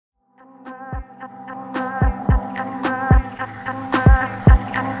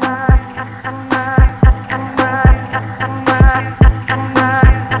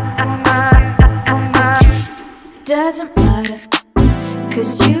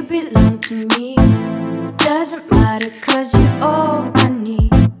belong to me. Doesn't matter, cause you're all I need.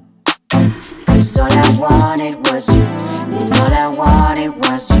 Cause all I wanted was you, and all I wanted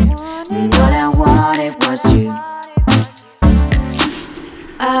was you, and all I wanted was you.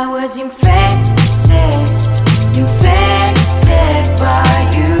 I was infected, infected by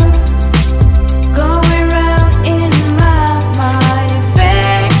you. Going round in my mind,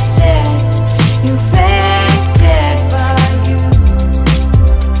 infected, infected by you.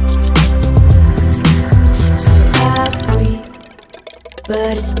 So I breathe,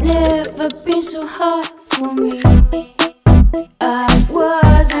 but it's never been so hard for me. I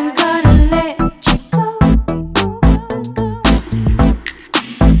wasn't gonna let you go.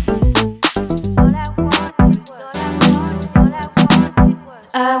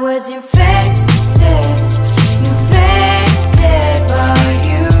 I was infected, infected by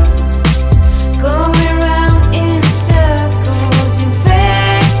you. Going round in circles,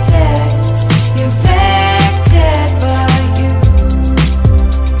 infected, infected by you.